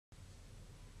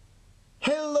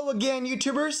again,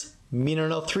 YouTubers.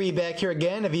 Meaner03 back here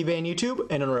again of eBay and YouTube,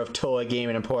 and owner of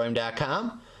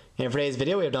ToyGamingEmporium.com. And for today's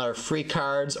video, we have another free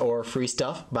cards or free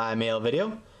stuff by mail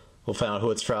video. We'll find out who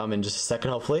it's from in just a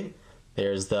second, hopefully.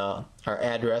 There's our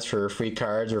address for free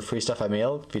cards or free stuff by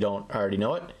mail, if you don't already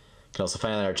know it. You can also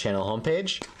find it on our channel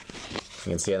homepage.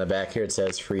 You can see on the back here it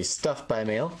says free stuff by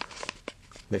mail.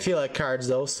 They feel like cards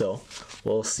though, so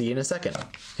we'll see in a second.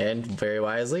 And very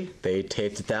wisely, they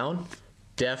taped it down.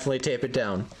 Definitely tape it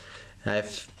down.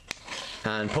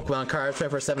 On Pokemon Cards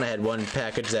 24/7, I had one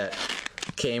package that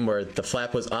came where the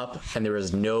flap was up and there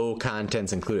was no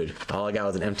contents included. All I got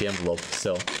was an empty envelope.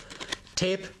 So,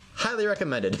 tape, highly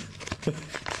recommended.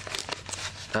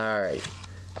 Alright.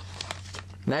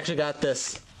 I actually got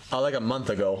this like a month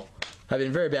ago. I've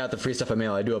been very bad at the free stuff I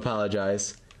mail. I do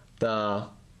apologize. The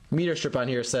meter strip on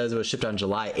here says it was shipped on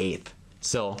July 8th.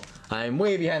 So, I'm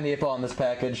way behind the 8 ball on this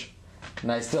package.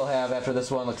 And I still have, after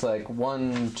this one, looks like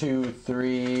 1, 2,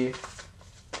 3.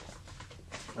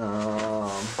 I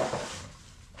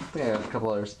think I got a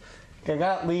couple others. I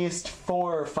got at least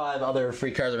 4 or 5 other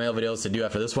free cards or mail videos to do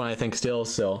after this one, I think, still.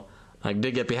 So I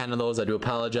did get behind on those. I do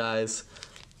apologize.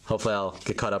 Hopefully I'll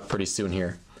get caught up pretty soon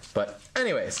here. But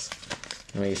anyways,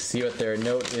 let me see what their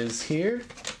note is here.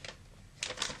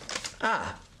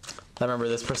 I remember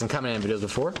this person commented on videos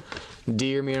before.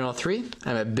 Dear Meaner03,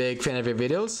 I'm a big fan of your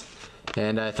videos,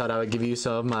 and I thought I would give you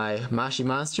some of my Moshi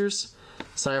monsters.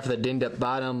 Sorry for the dinged up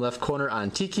bottom left corner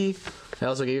on Tiki. I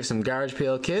also gave you some Garbage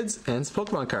Pail Kids and some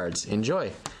Pokemon cards.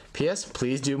 Enjoy. P.S.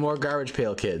 Please do more Garbage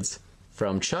Pail Kids.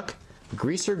 From Chuck,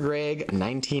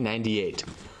 GreaserGreg1998.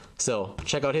 So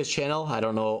check out his channel. I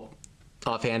don't know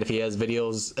offhand if he has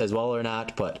videos as well or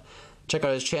not, but check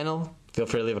out his channel. Feel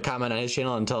free to leave a comment on his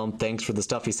channel and tell him thanks for the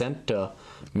stuff he sent to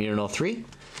Meaner03.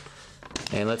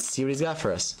 And let's see what he's got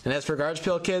for us. And as for Garbage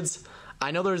Pail Kids, I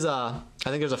know I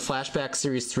think there's a Flashback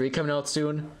Series 3 coming out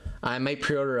soon. I might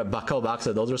pre-order a couple box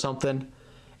of those or something.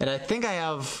 And I think I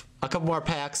have a couple more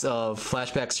packs of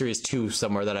Flashback Series 2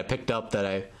 somewhere that I picked up that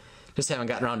I just haven't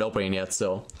gotten around to opening yet.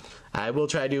 So I will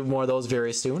try to do more of those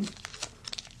very soon.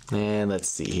 And let's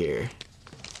see here.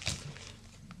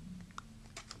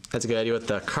 That's a good idea with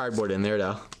the cardboard in there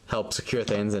to help secure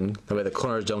things and the way the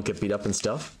corners don't get beat up and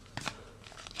stuff.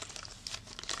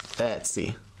 Let's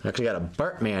see. I actually got a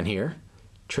Bartman here.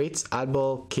 Traits,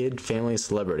 Oddball, Kid, Family,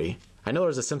 Celebrity. I know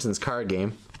there's a Simpsons card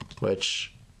game,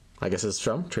 which I guess is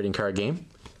from Trading Card Game.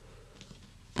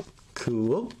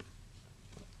 Cool.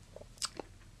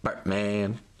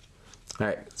 Bartman.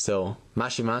 Alright, so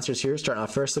Moshi Monsters here. Starting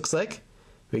off first, looks like.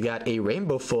 We got a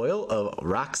rainbow foil of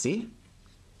Roxy.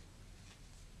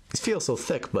 These feel so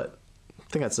thick, but I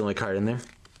think that's the only card in there.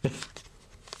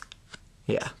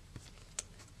 Yeah.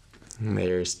 And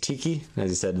there's Tiki. As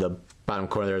you said, the bottom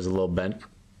corner there is a little bent.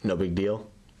 No big deal.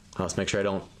 I'll just make sure I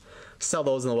don't sell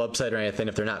those on the website or anything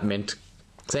if they're not mint.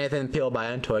 Because anything Pail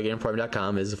buy on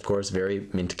ToyGamingEmporium.com is, of course, very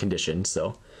mint condition.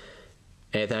 So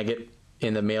anything I get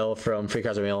in the mail from free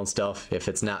cards or mail and stuff, if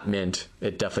it's not mint,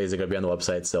 it definitely isn't going to be on the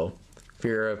website. So if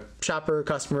you're a shopper or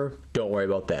customer, don't worry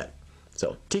about that.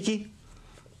 So Tiki.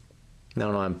 I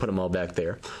don't know, I'm putting them all back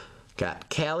there. Got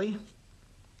Callie.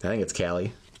 I think it's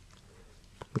Callie.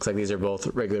 Looks like these are both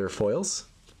regular foils.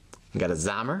 We got a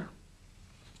Zommer.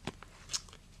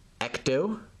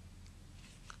 Ecto.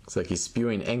 Looks like he's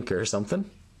spewing ink or something.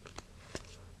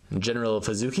 General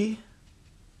Fuzuki.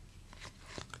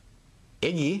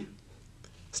 Iggy.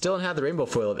 Still don't have the rainbow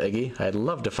foil of Iggy. I'd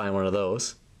love to find one of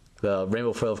those. The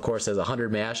rainbow foil, of course, has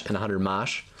 100 Mash and 100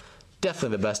 Mosh.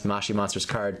 Definitely the best Moshi Monsters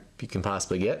card you can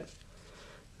possibly get.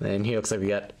 And here looks like we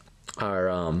got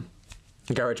our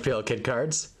Garbage Pail Kid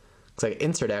cards. Looks like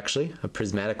insert, actually, a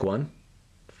prismatic one.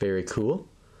 Very cool.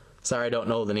 Sorry I don't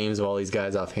know the names of all these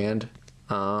guys offhand. It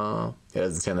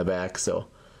doesn't say on the back, so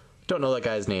don't know that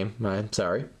guy's name. I'm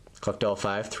sorry. Collect all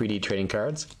 5 3D trading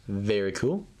cards. Very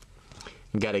cool.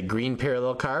 Got a green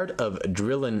parallel card of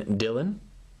Drillin' Dylan.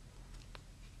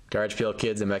 Garbage Pail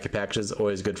Kids and Mecha packages,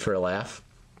 always good for a laugh.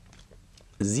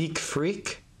 Zeke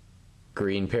Freak.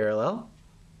 Green parallel.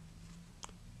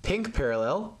 Pink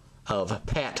parallel of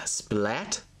Pat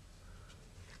Splat.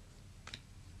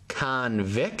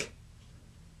 Convic.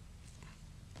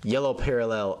 Yellow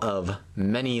parallel of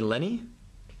Many Lenny.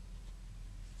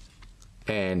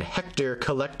 And Hector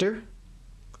Collector.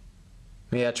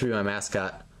 Maybe that should be my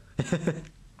mascot.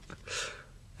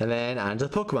 And then on to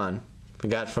the Pokemon. We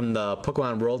got from the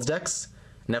Pokemon Worlds decks.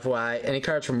 And FYI, any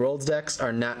cards from Worlds decks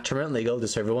are not tournament legal,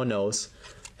 just so everyone knows.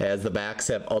 As the backs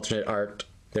have alternate art.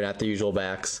 They're not the usual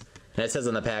backs. And it says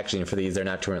on the packaging for these, they're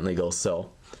not tournament legal,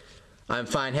 so I'm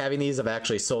fine having these. I've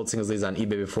actually sold singles of these on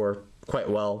eBay before quite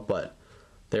well, but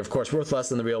They're of course worth less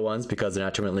than the real ones because they're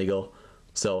not tournament legal.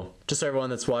 So just so everyone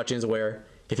that's watching is aware,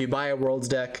 if you buy a Worlds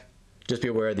deck, just be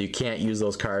aware that you can't use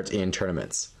those cards in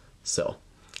tournaments. So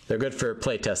they're good for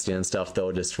play testing and stuff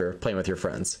though, just for playing with your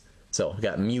friends. So we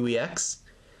got Mew EX.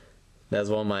 That was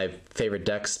one of my favorite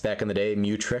decks back in the day,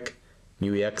 Mew Trick,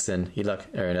 Mew EX, and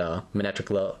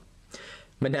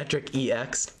Manectric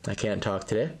EX. I can't talk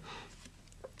today.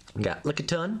 We got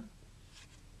Lickitung,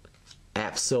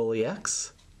 Absol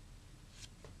EX,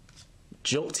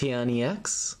 Jolteon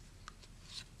EX,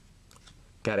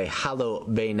 got a Hollow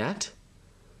Bayonet,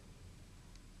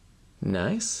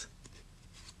 nice,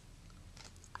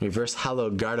 Reverse Hollow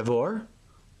Gardevoir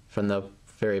from the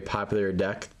very popular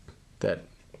deck that,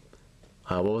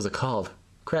 what was it called?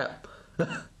 Crap.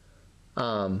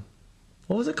 What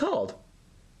was it called?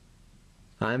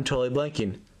 I'm totally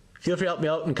blanking. Feel free to help me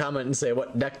out and comment and say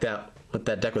what that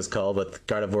deck was called with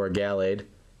Gardevoir, Gallade.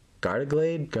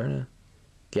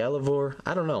 Galivore?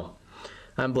 I don't know.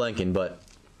 I'm blanking, but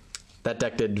that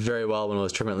deck did very well when it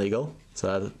was tournament legal.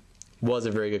 So that was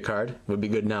a very good card. Would be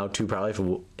good now too,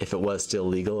 probably, if it was still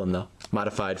legal in the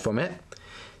modified format.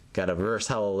 Got a Reverse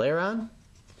Hollow Lairon.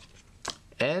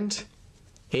 And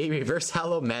a Reverse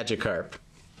Hollow Magikarp.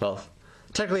 Well,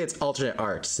 technically it's alternate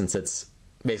art since it's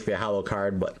basically a hollow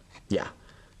card, but yeah,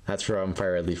 that's from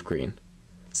Fire Red Leaf Green.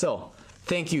 So,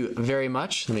 thank you very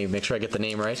much. Let me make sure I get the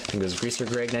name right. I think it was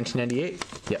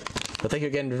GreaserGreg1998. Yep. Well, thank you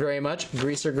again very much,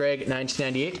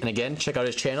 GreaserGreg1998. And again, check out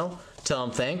his channel. Tell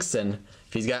him thanks. And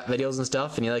if he's got videos and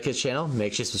stuff and you like his channel,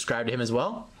 make sure you subscribe to him as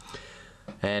well.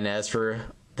 And as for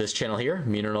this channel here,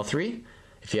 Mew903,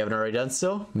 if you haven't already done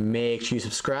so, make sure you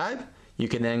subscribe. You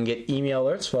can then get email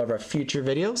alerts for all of our future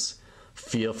videos.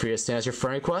 Feel free to send us your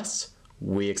friend requests.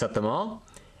 We accept them all.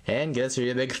 And give us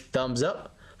a big thumbs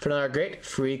up for another great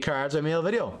free cards by mail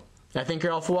video. I thank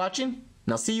you all for watching,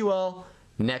 and I'll see you all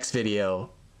next video.